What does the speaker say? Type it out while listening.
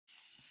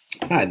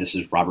Hi, this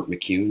is Robert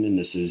McCune, and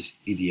this is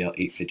EDL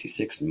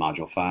 856 in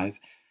Module 5,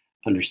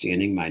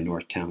 Understanding My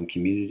Northtown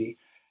Community.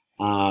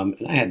 And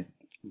I had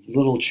a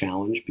little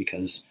challenge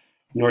because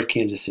North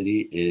Kansas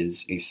City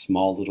is a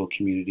small little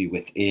community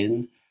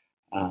within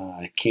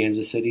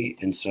Kansas City,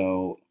 and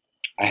so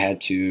I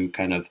had to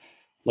kind of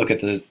look at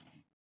the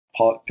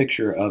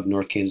picture of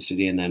North Kansas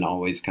City and then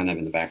always kind of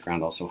in the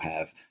background also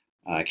have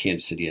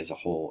Kansas City as a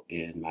whole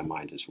in my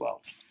mind as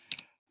well.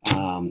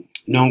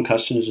 Known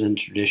customs and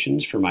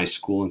traditions for my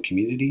school and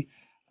community.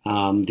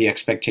 The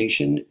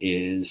expectation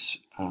is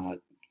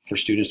for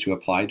students to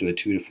apply to a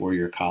 2 to 4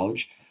 year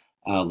college.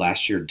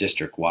 Last year,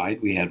 district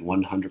wide, we had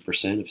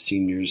 100% of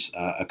seniors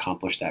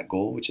accomplish that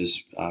goal, which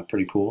is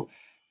pretty cool.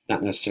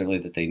 Not necessarily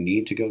that they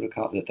need to go to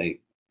college, that they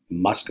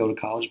must go to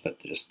college, but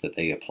just that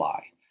they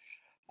apply.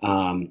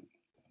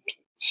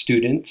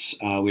 Students,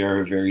 we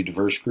are a very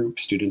diverse group.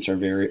 Students are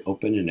very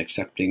open and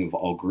accepting of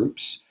all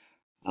groups.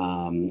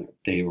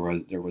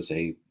 There was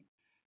a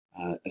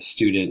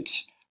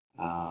student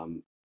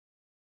kind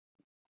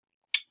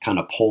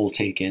of poll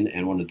taken,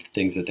 and one of the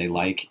things that they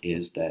like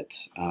is that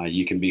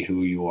you can be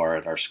who you are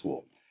at our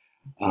school.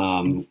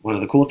 One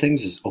of the cool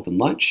things is open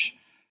lunch.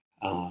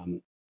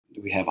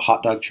 We have a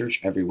hot dog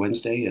church every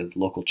Wednesday. A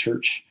local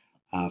church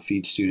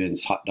feeds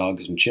students hot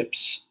dogs and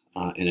chips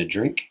and a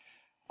drink.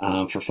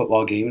 For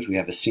football games, we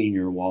have a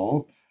senior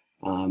wall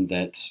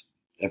that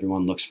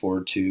everyone looks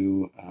forward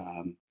to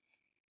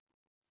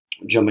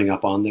jumping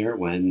up on there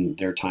when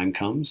their time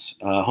comes.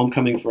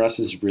 Homecoming for us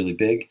is really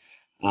big.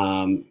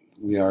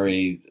 We are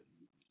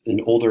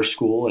an older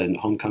school, and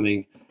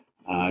homecoming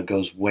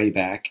goes way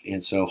back,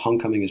 and so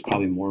homecoming is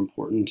probably more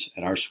important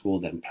at our school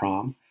than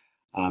prom,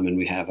 and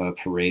we have a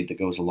parade that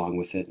goes along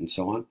with it and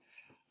so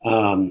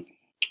on.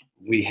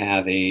 We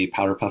have a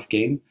powder puff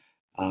game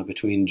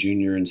between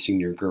junior and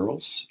senior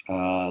girls.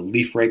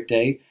 Leaf Rake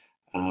Day,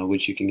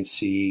 which you can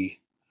see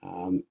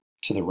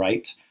to the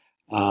right,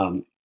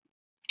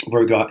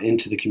 where we go out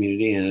into the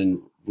community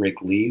and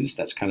rake leaves.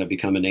 That's kind of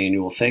become an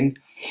annual thing.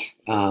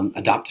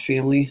 Adopt a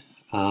Family.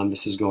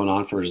 This is going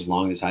on for as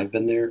long as I've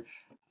been there.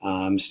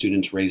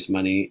 Students raise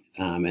money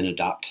and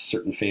adopt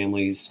certain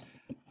families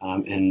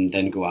and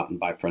then go out and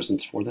buy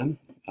presents for them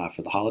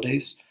for the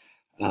holidays.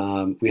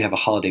 We have a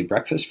holiday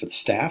breakfast for the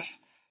staff.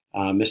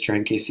 Mr.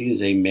 NKC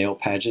is a male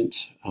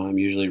pageant,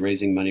 usually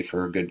raising money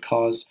for a good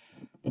cause.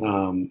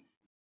 And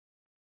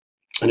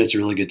it's a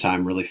really good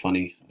time, really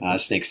funny.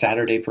 Snake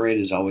Saturday Parade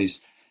is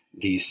always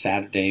the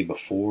Saturday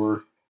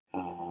before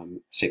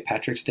St.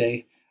 Patrick's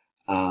Day.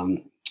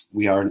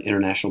 We are an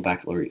international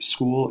baccalaureate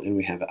school, and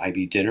we have an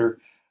IB dinner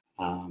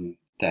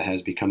that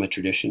has become a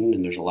tradition,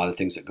 and there's a lot of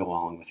things that go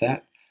along with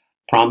that.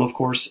 Prom, of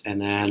course, and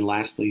then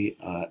lastly,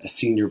 a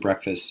senior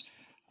breakfast,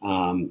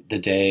 the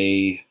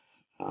day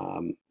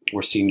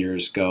where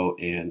seniors go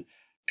and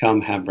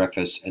come have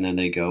breakfast, and then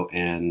they go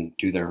and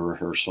do their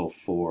rehearsal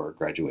for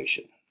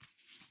graduation.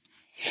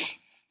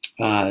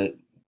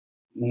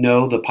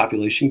 Know the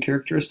population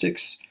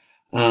characteristics.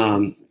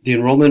 The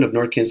enrollment of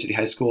North Kansas City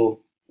High School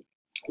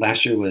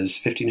last year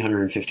was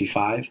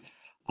 1,555.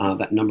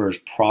 That number has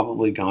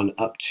probably gone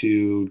up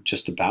to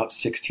just about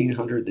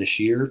 1,600 this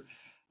year.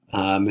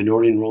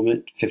 Minority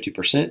enrollment,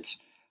 50%.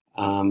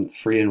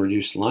 Free and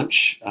reduced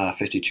lunch,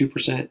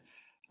 52%.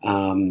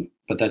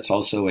 But that's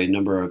also a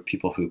number of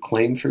people who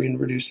claim free and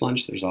reduced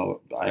lunch.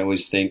 I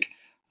always think,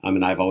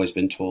 and I've always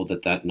been told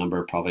that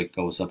number probably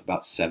goes up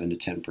about 7 to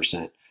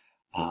 10%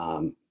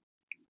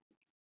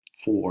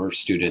 for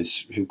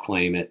students who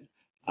claim it,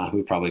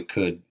 who probably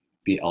could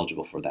be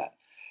eligible for that.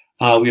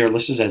 We are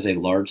listed as a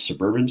large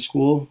suburban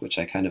school, which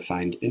I kind of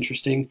find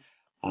interesting.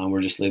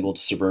 We're just labeled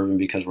suburban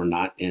because we're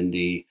not in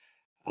the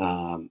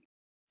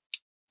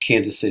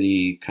Kansas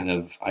City kind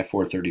of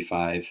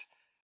I-435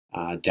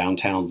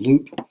 downtown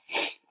loop.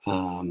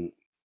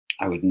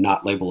 I would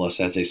not label us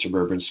as a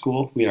suburban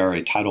school. We are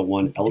a Title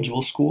I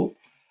eligible school.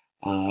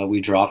 We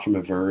draw from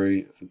a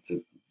very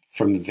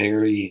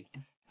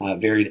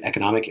varied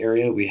economic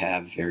area. We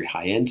have very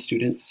high-end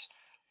students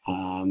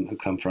who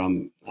come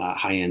from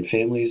high-end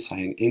families,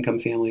 high-income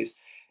families,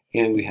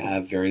 and we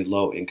have very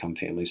low-income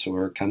families. So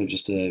we're kind of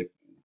just a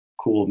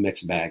cool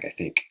mixed bag, I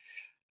think.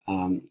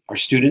 Our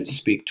students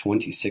speak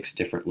 26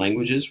 different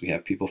languages. We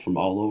have people from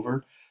all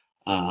over,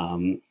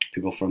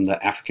 people from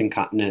the African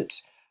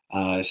continent,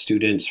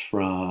 students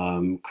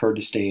from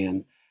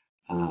Kurdistan,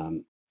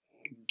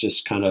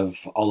 just kind of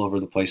all over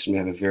the place, and we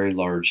have a very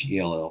large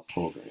ELL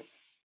program.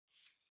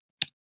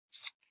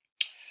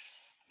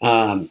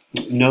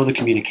 Know the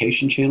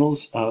communication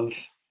channels of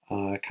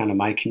kind of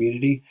my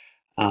community.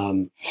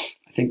 I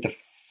think the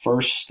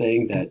first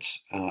thing that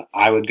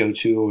I would go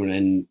to,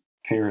 and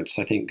parents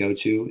I think go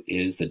to,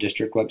 is the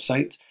district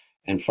website.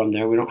 And from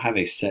there, we don't have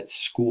a set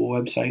school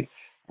website.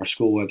 Our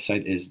school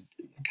website is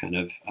kind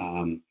of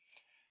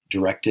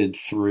directed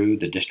through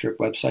the district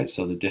website.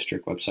 So the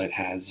district website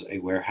has a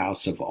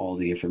warehouse of all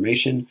the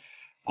information.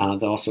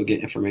 They'll also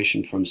get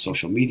information from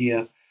social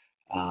media,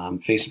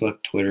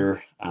 Facebook,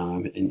 Twitter,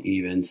 and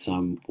even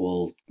some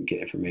will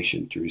get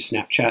information through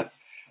Snapchat.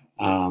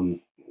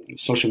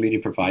 social media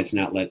provides an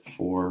outlet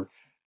for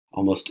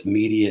almost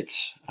immediate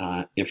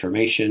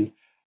information,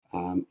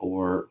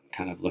 or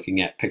kind of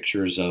looking at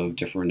pictures of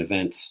different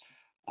events.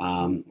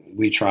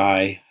 We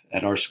try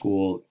at our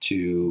school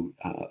to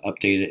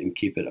update it and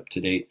keep it up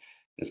to date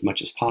as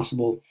much as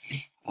possible.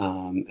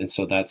 And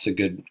so that's a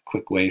good,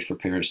 quick way for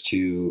parents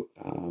to,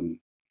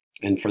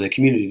 and for the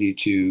community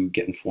to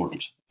get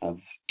informed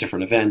of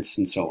different events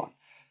and so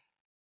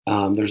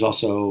on. There's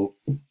also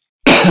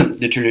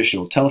the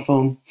traditional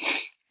telephone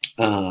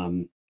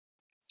that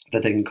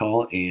they can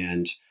call,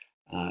 and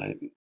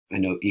I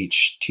know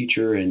each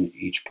teacher and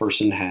each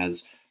person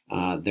has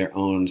their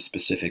own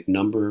specific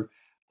number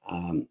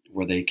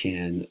where they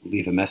can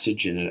leave a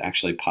message, and it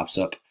actually pops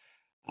up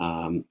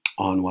on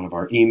one of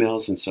our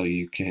emails, and so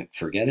you can't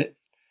forget it.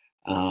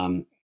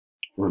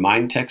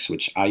 Remind text,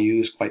 which I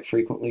use quite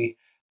frequently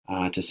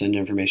to send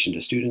information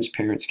to students.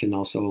 Parents can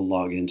also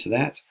log into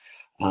that.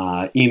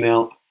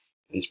 Email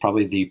is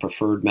probably the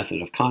preferred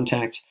method of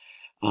contact.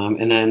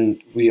 And then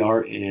we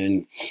are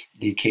in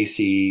the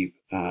KC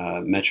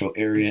metro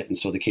area, and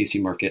so the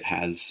KC market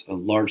has a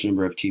large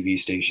number of TV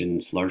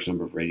stations, large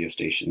number of radio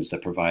stations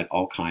that provide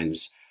all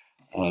kinds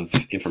of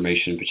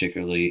information,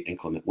 particularly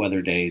inclement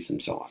weather days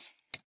and so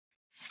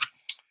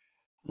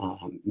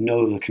on.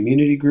 Know the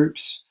community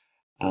groups.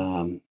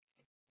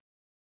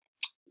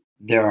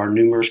 There are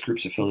numerous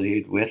groups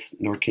affiliated with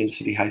North Kansas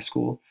City High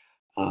School,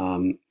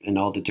 and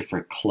all the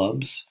different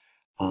clubs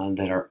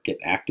that get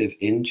active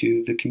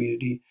into the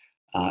community.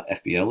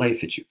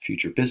 FBLA,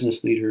 Future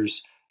Business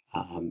Leaders,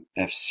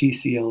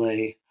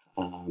 FCCLA,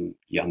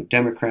 Young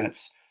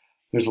Democrats.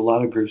 There's a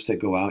lot of groups that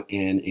go out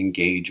and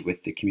engage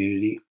with the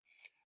community.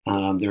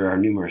 There are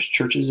numerous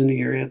churches in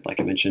the area. Like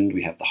I mentioned,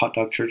 we have the Hot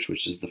Dog Church,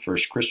 which is the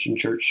First Christian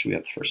Church. We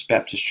have the First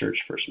Baptist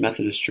Church, First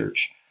Methodist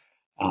Church,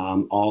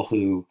 all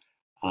who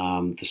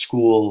the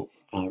school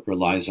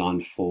relies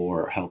on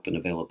for help and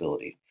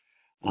availability.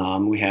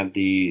 We have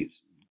the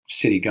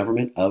city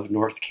government of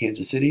North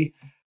Kansas City,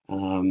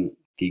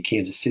 the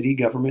Kansas City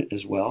government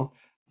as well.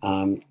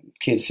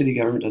 Kansas City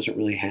government doesn't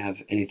really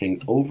have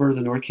anything over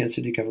the North Kansas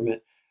City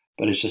government,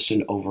 but it's just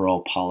an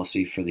overall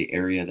policy for the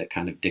area that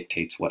kind of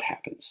dictates what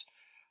happens.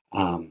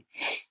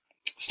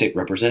 State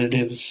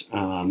representatives,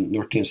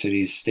 North Kansas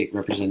City's state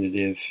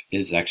representative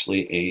is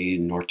actually a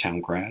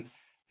Northtown grad,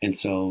 and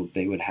so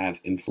they would have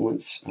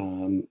influence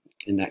in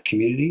that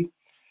community.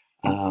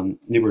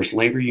 Numerous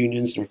labor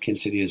unions. North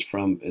Kansas City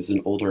is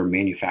an older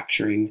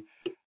manufacturing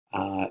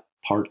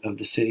part of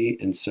the city,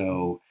 and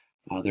so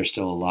there's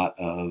still a lot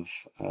of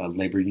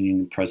labor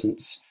union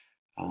presence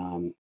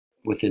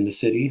within the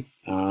city.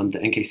 The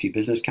NKC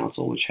Business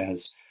Council, which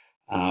has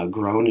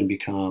grown and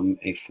become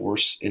a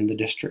force in the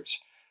district,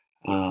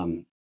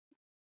 in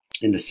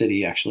the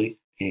city actually,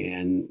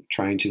 and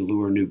trying to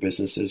lure new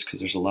businesses because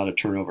there's a lot of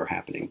turnover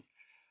happening.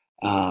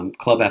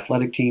 Club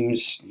athletic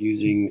teams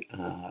using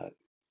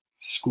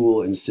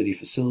school and city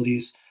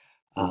facilities,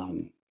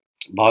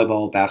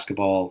 volleyball,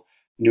 basketball,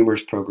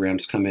 numerous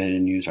programs come in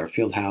and use our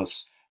field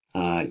house,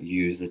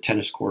 use the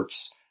tennis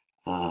courts,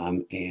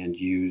 and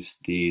use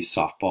the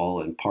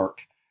softball and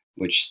park,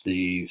 which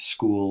the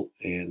school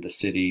and the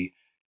city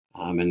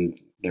and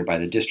thereby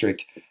the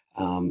district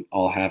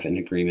all have an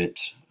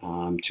agreement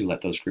to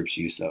let those groups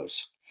use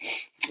those.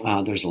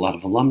 There's a lot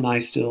of alumni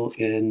still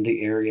in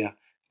the area,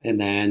 and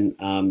then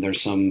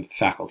there's some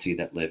faculty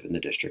that live in the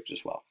district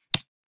as well.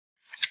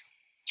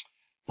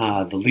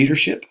 The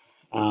leadership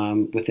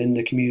within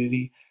the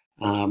community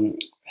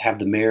have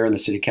the mayor and the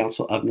city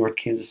council of North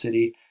Kansas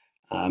City,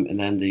 and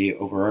then the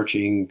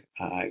overarching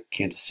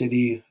Kansas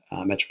City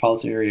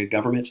metropolitan area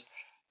government.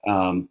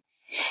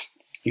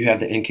 You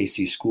have the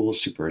NKC school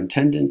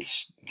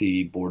superintendent,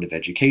 the board of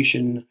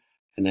education,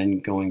 and then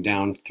going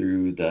down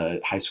through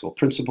the high school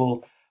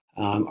principal.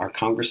 Our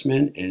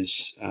congressman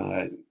is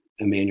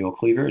Emmanuel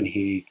Cleaver, and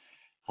he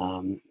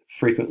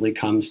frequently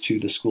comes to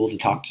the school to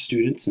talk to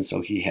students, and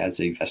so he has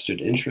a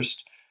vested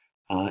interest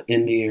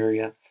in the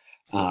area.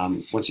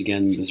 Once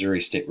again,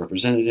 Missouri state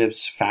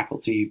representatives,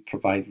 faculty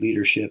provide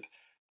leadership.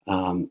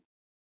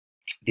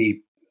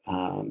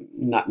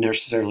 Not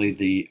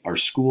necessarily our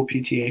school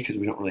PTA, because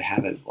we don't really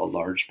have a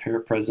large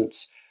parent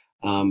presence,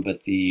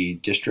 but the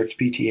district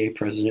PTA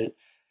president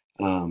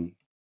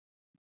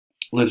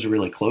lives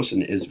really close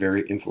and is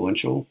very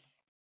influential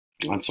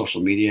on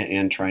social media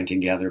and trying to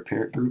gather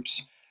parent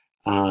groups.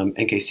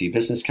 NKC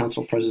Business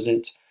Council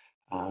president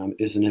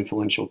is an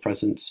influential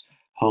presence,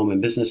 home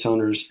and business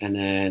owners, and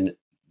then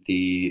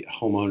the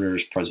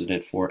homeowners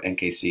president for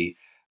NKC.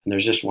 And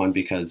there's just one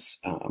because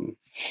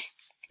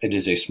it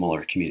is a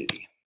smaller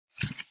community.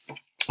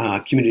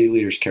 Community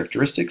leaders'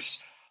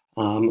 characteristics.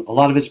 A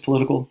lot of it's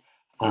political.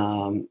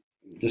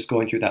 Just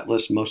going through that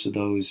list, most of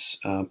those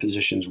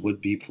positions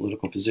would be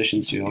political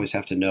positions. So you always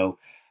have to know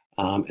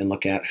and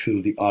look at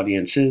who the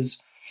audience is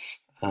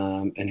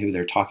and who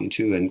they're talking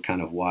to and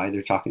kind of why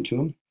they're talking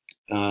to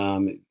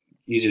them.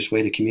 Easiest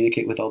way to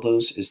communicate with all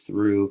those is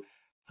through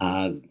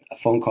a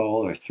phone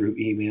call or through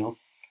email.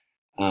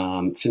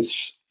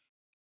 Since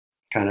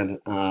kind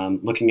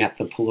of looking at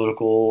the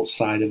political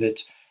side of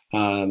it,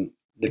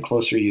 the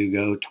closer you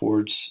go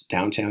towards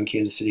downtown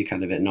Kansas City,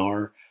 kind of at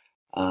NAR,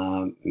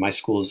 my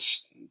school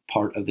is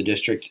part of the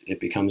district. It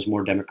becomes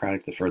more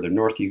Democratic the further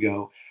north you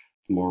go,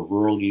 the more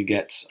rural you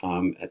get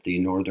at the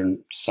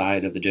northern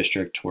side of the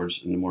district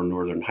towards the more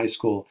northern high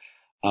school.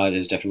 It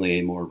is definitely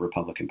a more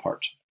Republican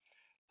part.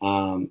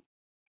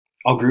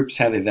 All groups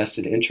have a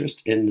vested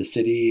interest in the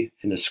city,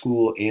 in the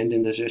school, and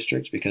in the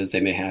district because they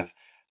may have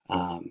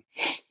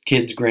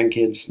kids,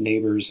 grandkids,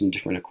 neighbors, and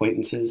different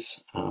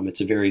acquaintances.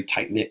 It's a very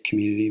tight-knit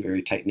community,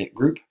 very tight-knit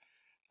group.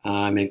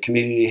 And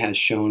community has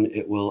shown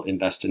it will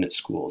invest in its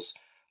schools.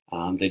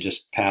 They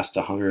just passed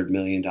a $100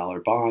 million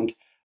bond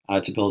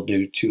to build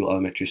new 2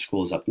 elementary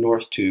schools up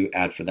north to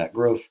add for that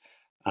growth.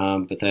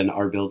 But then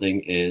our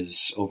building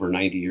is over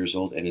 90 years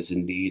old and is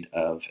in need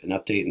of an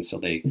update. And so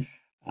they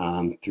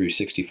threw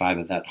 65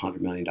 of that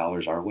 $100 million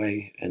our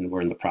way. And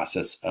we're in the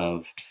process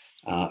of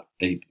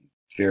a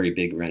very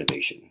big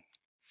renovation.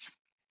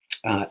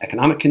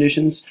 Economic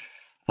conditions.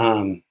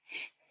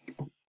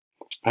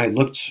 I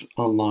looked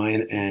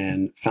online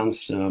and found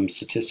some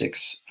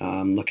statistics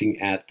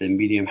looking at the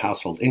median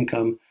household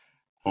income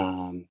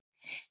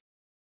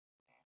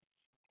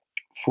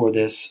for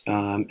this.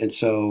 And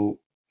so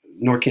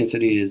North Kansas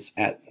City is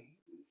at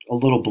a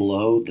little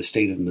below the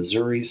state of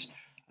Missouri's,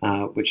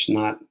 which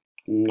not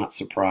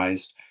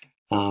surprised,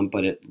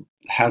 but it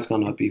has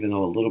gone up, even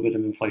though a little bit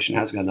of inflation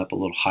has gone up a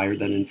little higher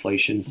than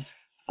inflation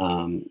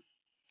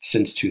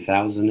since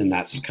 2000. And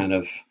that's kind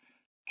of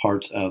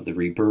part of the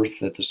rebirth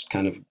that is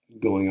kind of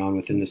going on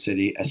within the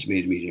city.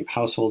 Estimated median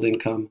household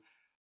income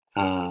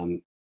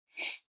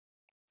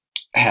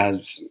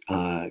has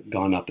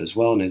gone up as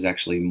well and is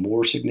actually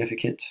more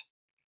significant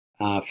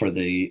for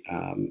the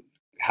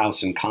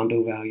house and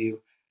condo value.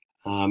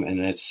 And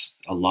that's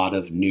a lot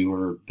of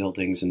newer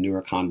buildings and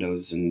newer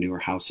condos and newer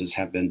houses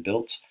have been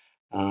built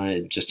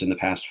just in the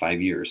past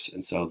 5 years.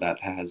 And so that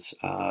has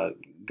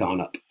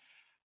gone up.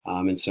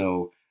 And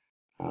so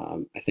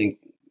I think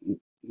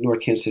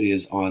North Kansas City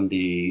is on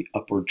the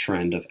upward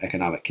trend of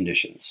economic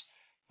conditions.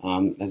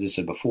 As I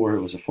said before,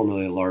 it was a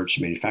formerly large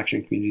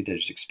manufacturing community that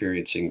is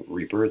experiencing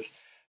rebirth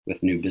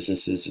with new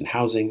businesses and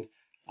housing.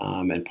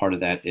 And part of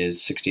that is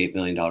 $68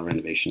 million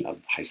renovation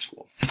of the high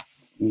school.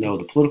 Know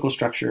the political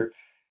structure.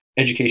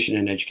 Education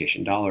and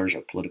education dollars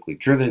are politically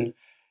driven.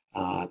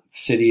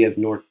 City of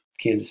North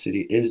Kansas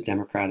City is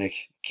Democratic.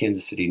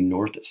 Kansas City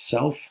North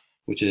itself,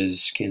 which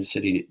is Kansas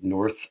City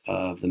north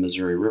of the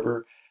Missouri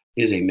River,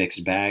 is a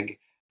mixed bag.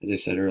 As I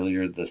said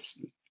earlier, the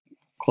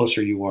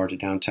closer you are to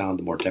downtown,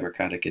 the more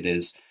Democratic it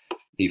is.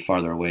 The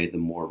farther away, the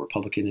more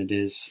Republican it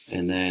is.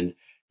 And then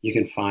you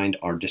can find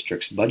our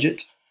district's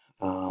budget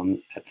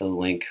at the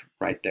link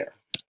right there.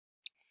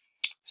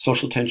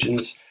 Social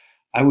tensions,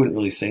 I wouldn't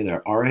really say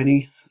there are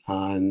any.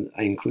 I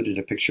included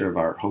a picture of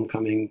our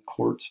homecoming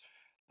court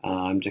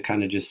to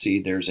kind of just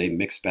see there's a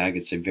mixed bag.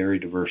 It's a very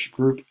diverse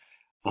group.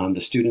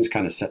 The students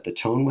kind of set the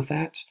tone with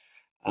that.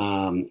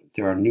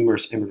 There are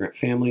numerous immigrant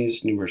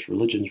families, numerous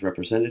religions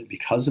represented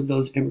because of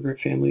those immigrant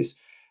families.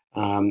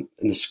 And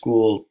the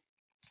school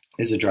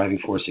is a driving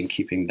force in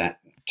keeping that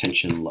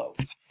tension low.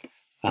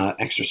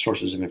 Extra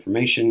sources of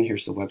information.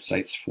 Here's the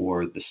websites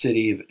for the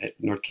city of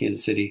North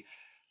Kansas City,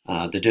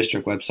 the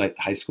district website,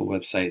 the high school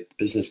website, the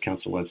business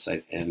council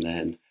website, and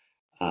then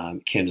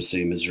Kansas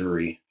City,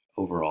 Missouri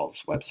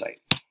overall's website.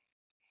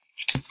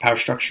 Power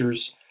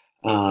structures.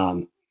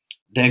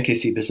 The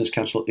NKC Business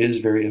Council is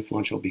very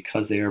influential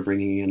because they are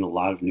bringing in a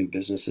lot of new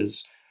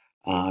businesses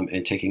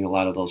and taking a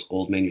lot of those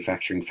old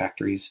manufacturing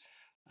factories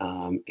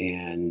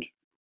and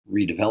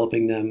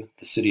redeveloping them.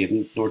 The city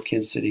of North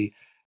Kansas City,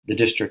 the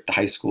district, the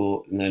high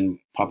school, and then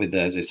probably,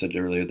 as I said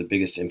earlier, the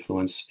biggest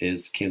influence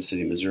is Kansas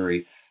City,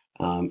 Missouri,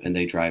 and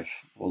they drive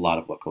a lot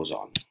of what goes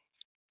on.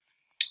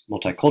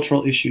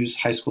 Multicultural issues.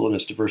 High school and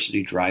its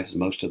diversity drives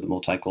most of the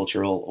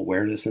multicultural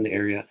awareness in the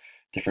area.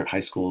 Different high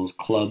schools,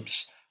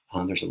 clubs.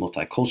 There's a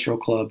multicultural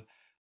club.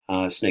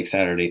 Snake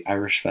Saturday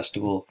Irish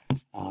Festival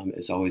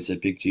is always a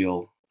big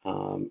deal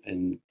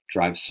and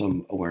drives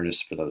some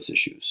awareness for those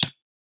issues.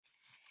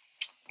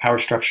 Power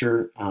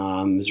structure,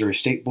 Missouri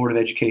State Board of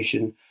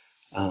Education,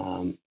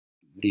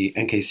 the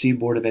NKC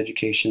Board of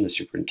Education, the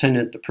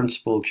superintendent, the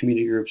principal,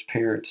 community groups,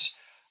 parents,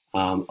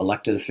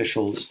 elected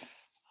officials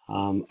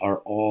are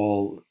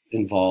all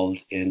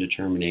involved in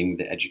determining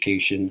the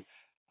education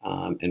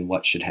and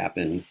what should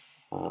happen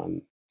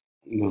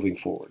moving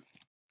forward.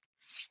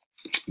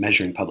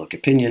 Measuring public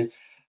opinion.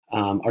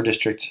 Our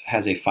district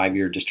has a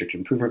 5-year district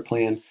improvement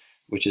plan,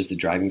 which is the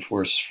driving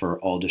force for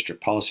all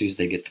district policies.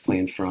 They get the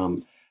plan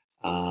from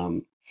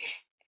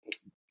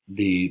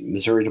the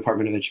Missouri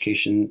Department of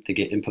Education. They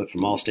get input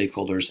from all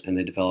stakeholders, and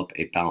they develop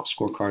a balanced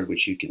scorecard,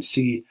 which you can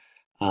see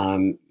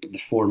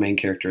the 4 main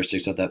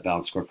characteristics of that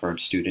balanced scorecard: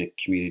 student,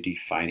 community,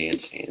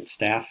 finance, and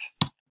staff.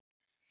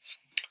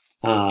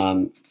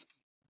 Public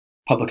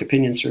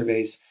opinion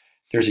surveys.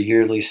 There's a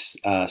yearly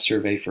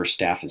survey for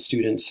staff and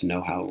students to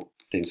know how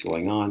things are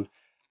going on.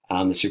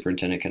 The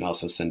superintendent can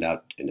also send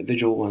out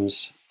individual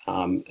ones.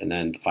 And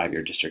then the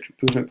 5-year district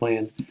improvement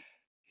plan.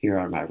 Here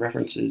are my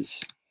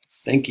references.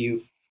 Thank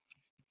you.